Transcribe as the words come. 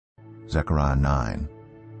Zechariah 9.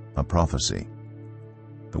 A prophecy.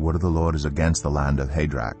 The word of the Lord is against the land of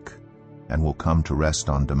Hadrach, and will come to rest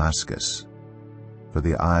on Damascus. For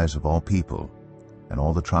the eyes of all people and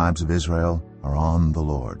all the tribes of Israel are on the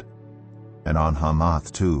Lord, and on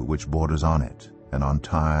Hamath too, which borders on it, and on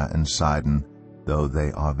Tyre and Sidon, though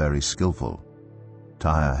they are very skillful.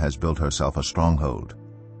 Tyre has built herself a stronghold.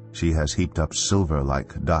 She has heaped up silver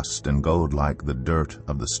like dust and gold like the dirt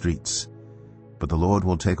of the streets. But the Lord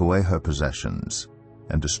will take away her possessions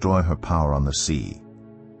and destroy her power on the sea,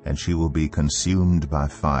 and she will be consumed by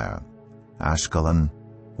fire. Ashkelon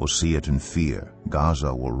will see it in fear.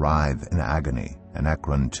 Gaza will writhe in agony, and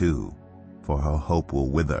Ekron too, for her hope will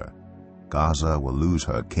wither. Gaza will lose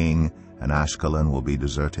her king, and Ashkelon will be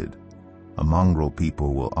deserted. A mongrel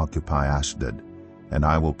people will occupy Ashdod, and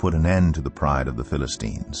I will put an end to the pride of the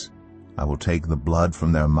Philistines. I will take the blood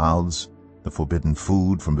from their mouths, the forbidden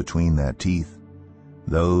food from between their teeth.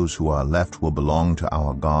 Those who are left will belong to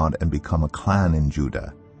our God and become a clan in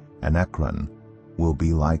Judah, and Ekron will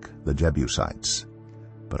be like the Jebusites.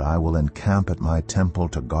 But I will encamp at my temple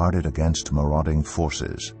to guard it against marauding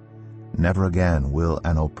forces. Never again will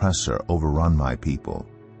an oppressor overrun my people,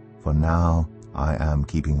 for now I am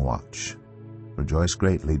keeping watch. Rejoice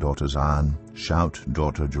greatly, daughter Zion. Shout,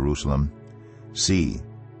 daughter Jerusalem. See,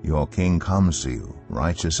 your king comes to you,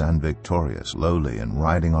 righteous and victorious, lowly and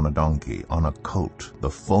riding on a donkey, on a colt, the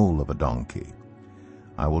foal of a donkey.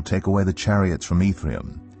 I will take away the chariots from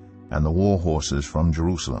Ephraim, and the war horses from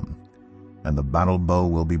Jerusalem, and the battle bow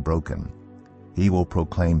will be broken. He will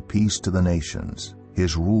proclaim peace to the nations.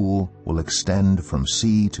 His rule will extend from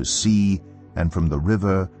sea to sea, and from the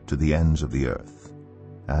river to the ends of the earth.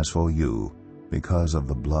 As for you, because of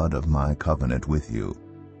the blood of my covenant with you,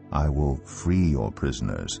 I will free your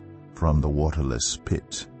prisoners from the waterless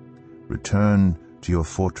pit. Return to your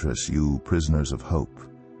fortress, you prisoners of hope.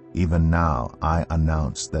 Even now I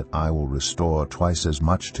announce that I will restore twice as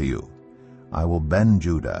much to you. I will bend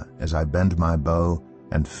Judah as I bend my bow,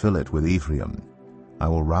 and fill it with Ephraim. I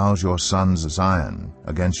will rouse your sons Zion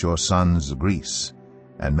against your sons Greece,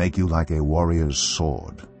 and make you like a warrior's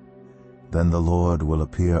sword. Then the Lord will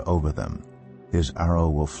appear over them. His arrow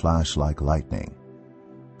will flash like lightning.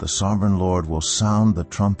 The sovereign Lord will sound the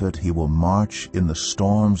trumpet. He will march in the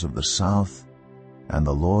storms of the south, and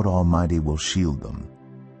the Lord Almighty will shield them.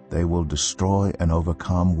 They will destroy and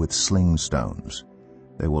overcome with sling stones.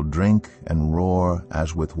 They will drink and roar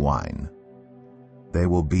as with wine. They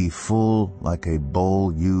will be full like a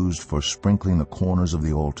bowl used for sprinkling the corners of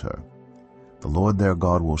the altar. The Lord their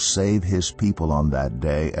God will save his people on that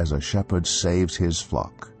day as a shepherd saves his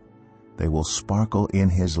flock. They will sparkle in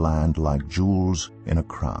his land like jewels in a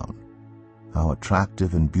crown. How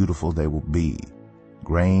attractive and beautiful they will be.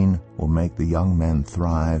 Grain will make the young men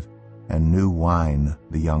thrive, and new wine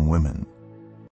the young women.